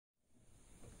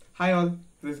Hi all,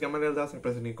 this is Gamal Das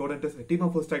representing Codehunters, a team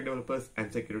of full stack developers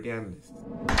and security analysts.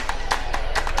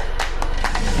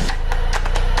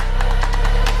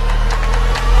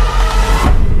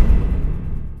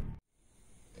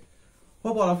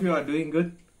 Hope all of you are doing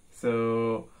good.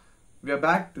 So we are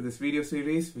back to this video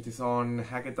series which is on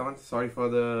hackathons. Sorry for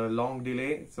the long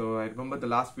delay. So I remember the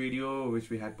last video which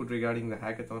we had put regarding the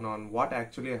hackathon on what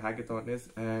actually a hackathon is,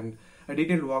 and a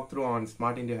detailed walkthrough on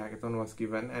Smart India Hackathon was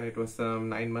given, and it was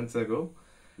 9 months ago.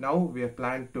 Now we have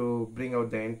planned to bring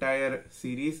out the entire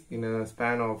series in a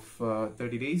span of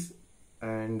 30 days.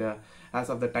 And as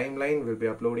of the timeline, we'll be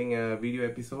uploading a video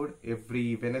episode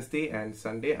every Wednesday and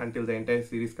Sunday until the entire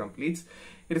series completes.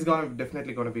 It is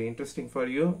definitely going to be interesting for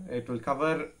you. It will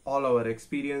cover all our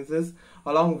experiences,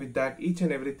 along with that each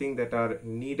and everything that are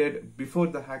needed before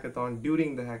the hackathon,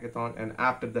 during the hackathon, and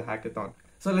after the hackathon.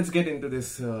 So let's get into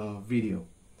this video.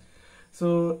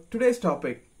 So today's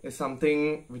topic is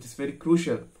something which is very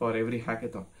crucial for every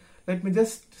hackathon. Let me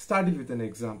just start it with an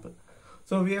example.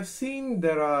 So we have seen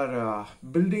there are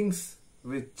buildings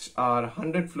which are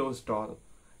 100 floors tall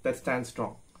that stand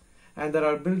strong, and there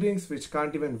are buildings which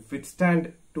can't even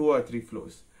withstand 2 or 3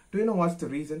 floors. Do you know what's the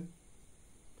reason?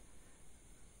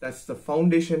 That's the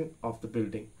foundation of the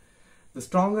building. The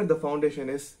stronger the foundation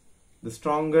is, the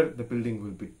stronger the building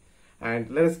will be.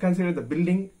 And let us consider the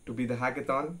building to be the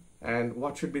hackathon, and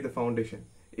what should be the foundation?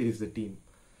 It is the team.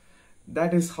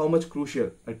 That is how much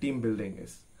crucial a team building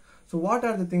is. So what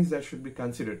are the things that should be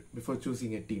considered before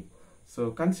choosing a team?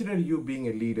 So consider you being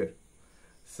a leader.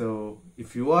 So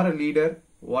if you are a leader,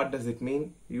 what does it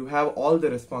mean? You have all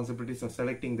the responsibilities of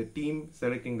selecting the team,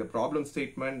 selecting the problem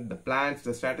statement, the plans,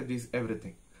 the strategies,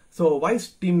 everything. So why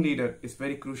team leader is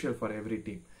very crucial for every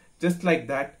team. Just like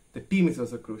that, the team is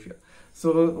also crucial.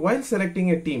 So while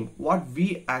selecting a team, what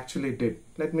we actually did,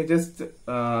 let me just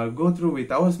go through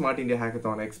with our Smart India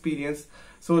Hackathon experience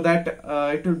so that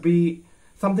it will be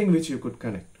something which you could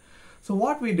connect. So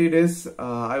what we did is,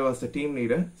 I was the team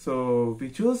leader. So we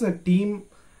chose a team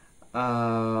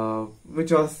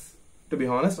which was, to be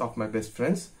honest, of my best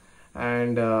friends.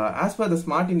 And as per the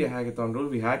Smart India Hackathon rule,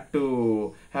 we had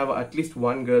to have at least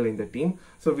one girl in the team.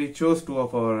 So we chose 2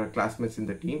 of our classmates in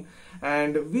the team,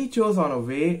 and we chose on a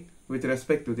way with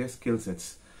respect to their skill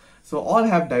sets. So all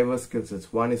have diverse skill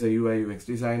sets. One is a UI UX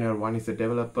designer, one is a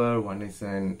developer, one is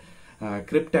an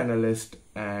crypt analyst,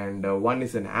 and one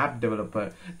is an app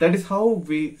developer. That is how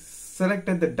we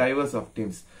selected the diverse of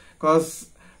teams, because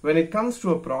when it comes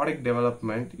to a product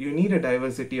development, you need a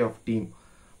diversity of team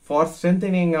for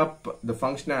strengthening up the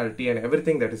functionality and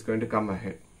everything that is going to come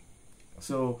ahead.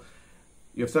 So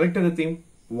you've selected the team.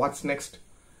 What's next?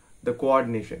 The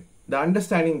coordination, the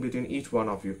understanding between each one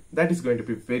of you. That is going to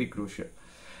be very crucial.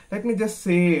 Let me just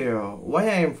say why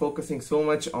I am focusing so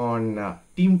much on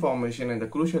team formation and the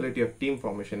cruciality of team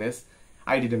formation is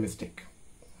I did a mistake.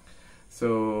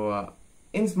 So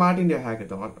in Smart India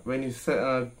Hackathon, when you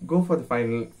go for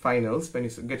the finals, when you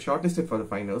get shortlisted for the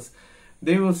finals,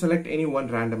 they will select any one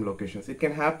random locations. It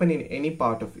can happen in any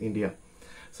part of India.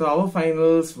 So our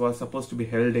finals was supposed to be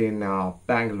held in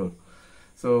Bangalore.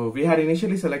 So we had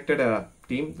initially selected a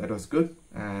team that was good,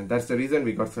 and that's the reason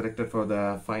we got selected for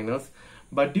the finals.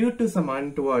 But due to some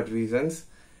untoward reasons,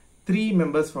 3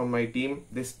 members from my team,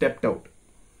 they stepped out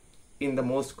in the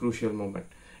most crucial moment.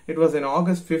 It was in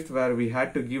August 5th where we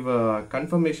had to give a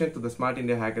confirmation to the Smart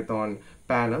India Hackathon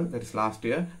panel, that is last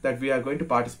year, that we are going to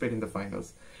participate in the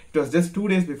finals. It was just 2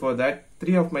 days before that,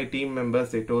 3 of my team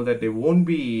members, they told that they won't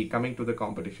be coming to the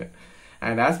competition.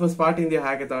 And as per Smart India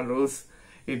Hackathon rules,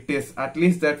 it is at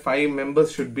least that 5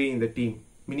 members should be in the team.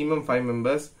 Minimum 5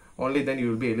 members, only then you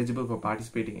will be eligible for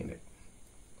participating in it.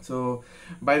 So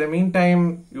by the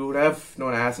meantime, you would have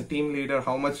known as a team leader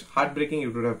how much heartbreaking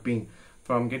it would have been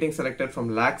from getting selected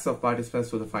from lakhs of participants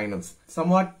to the finals.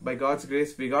 Somewhat by God's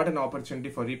grace, we got an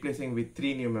opportunity for replacing with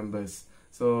 3 new members.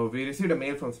 So we received a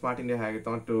mail from Smart India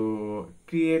Hackathon to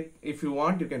create, if you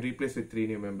want, you can replace with 3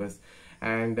 new members.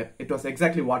 And it was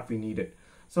exactly what we needed.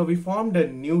 So we formed a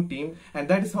new team, and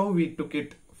that is how we took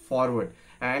it forward.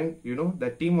 And you know, the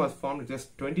team was formed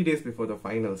just 20 days before the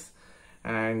finals.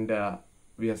 And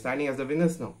we are standing as the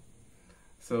winners now.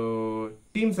 So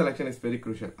team selection is very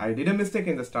crucial. I did a mistake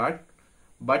in the start,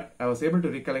 but I was able to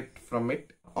recollect from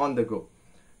it on the go.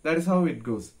 That is how it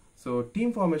goes. So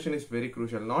team formation is very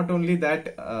crucial. Not only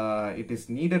that it is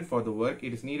needed for the work,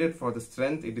 it is needed for the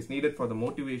strength, it is needed for the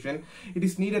motivation, it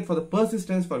is needed for the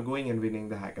persistence for going and winning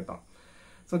the hackathon.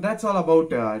 So that's all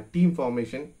about team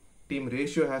formation. Team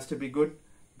ratio has to be good.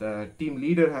 The team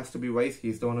leader has to be wise.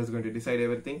 He's the one who's going to decide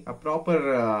everything. A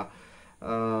proper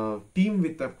team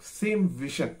with the same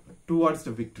vision towards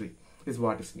the victory is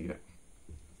what is needed.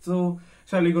 So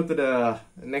shall we go to the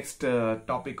next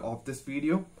topic of this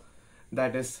video,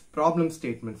 that is problem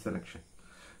statement selection.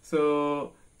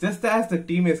 So just as the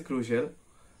team is crucial,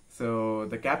 so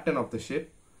the captain of the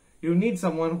ship, you need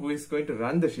someone who is going to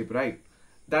run the ship, right?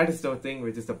 That is the thing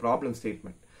which is the problem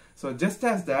statement. So just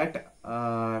as that,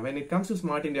 when it comes to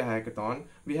Smart India Hackathon,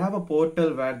 we have a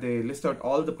portal where they list out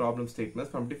all the problem statements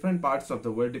from different parts of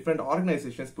the world. Different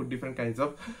organizations put different kinds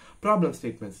of problem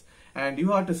statements, and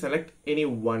you have to select any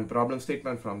one problem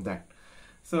statement from that.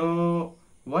 So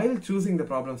while choosing the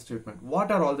problem statement,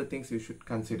 what are all the things you should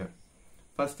consider?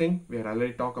 First thing, we have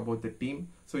already talked about the team.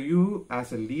 So you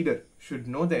as a leader should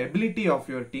know the ability of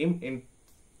your team in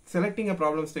selecting a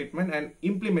problem statement and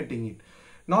implementing it.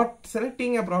 Not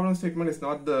selecting a problem statement is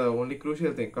not the only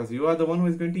crucial thing, because you are the one who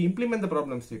is going to implement the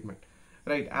problem statement,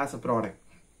 right, as a product.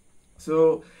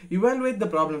 So evaluate the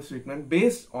problem statement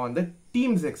based on the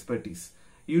team's expertise.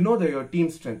 You know your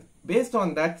team's strength. Based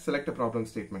on that, select a problem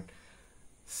statement.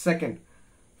 Second,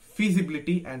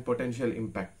 feasibility and potential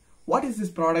impact. What is this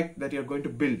product that you're going to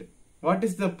build? What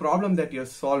is the problem that you're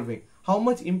solving? How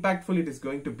much impactful it is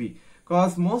going to be?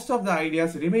 Because most of the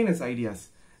ideas remain as ideas.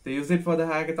 They use it for the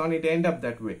hackathon, it ends up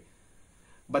that way.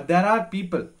 But there are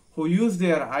people who use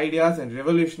their ideas and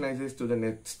revolutionize it to the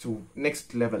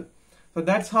next level. So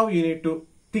that's how you need to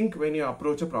think when you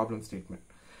approach a problem statement.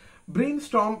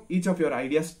 Brainstorm each of your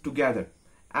ideas together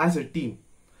as a team.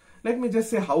 Let me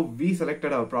just say how we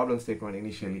selected our problem statement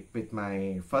initially with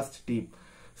my first team.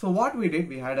 So what we did,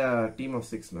 we had a team of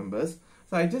 6 members.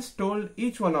 So I just told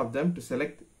each one of them to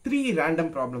select 3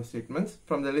 random problem statements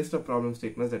from the list of problem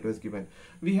statements that was given.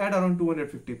 We had around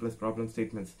 250 plus problem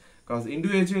statements, because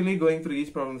individually going through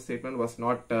each problem statement was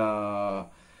not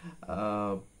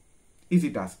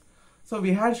easy task. So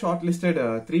we had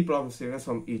shortlisted 3 problem statements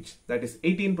from each. That is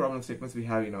 18 problem statements we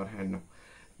have in our hand now.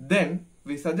 Then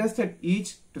we suggested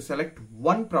each to select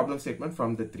 1 problem statement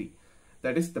from the 3.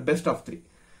 That is the best of 3.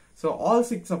 So all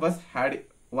 6 of us had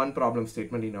 1 problem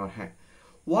statement in our hand.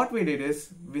 What we did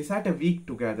is we sat a week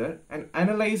together and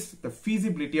analyzed the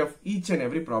feasibility of each and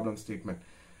every problem statement.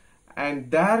 And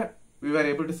there we were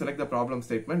able to select the problem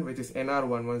statement, which is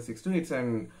NR1162. It's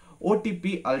an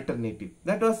OTP alternative.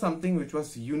 That was something which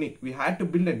was unique. We had to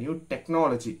build a new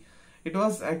technology. It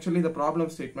was actually the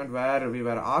problem statement where we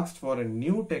were asked for a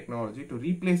new technology to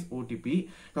replace OTP,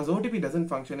 because OTP doesn't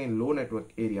function in low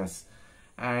network areas.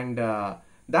 And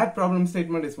that problem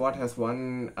statement is what has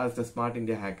won us the Smart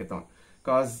India Hackathon.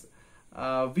 Because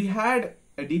we had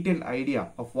a detailed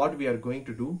idea of what we are going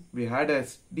to do. We had a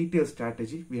detailed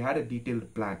strategy. We had a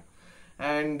detailed plan.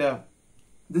 And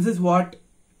this is what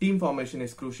team formation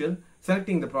is crucial.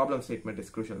 Selecting the problem statement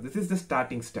is crucial. This is the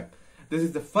starting step. This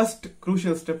is the first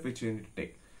crucial step which you need to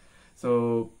take.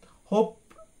 So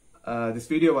hope this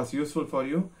video was useful for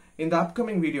you. In the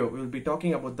upcoming video, we will be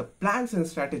talking about the plans and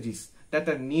strategies that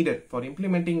are needed for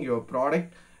implementing your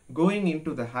product, going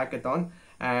into the hackathon,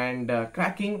 and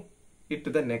cracking it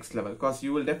to the next level, because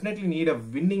you will definitely need a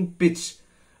winning pitch.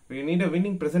 You need a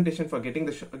winning presentation for getting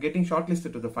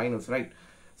shortlisted to the finals, right?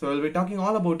 So we'll be talking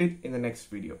all about it in the next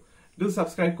video. Do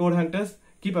subscribe, Codehunters.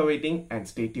 Keep awaiting and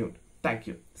stay tuned. Thank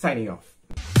you. Signing off.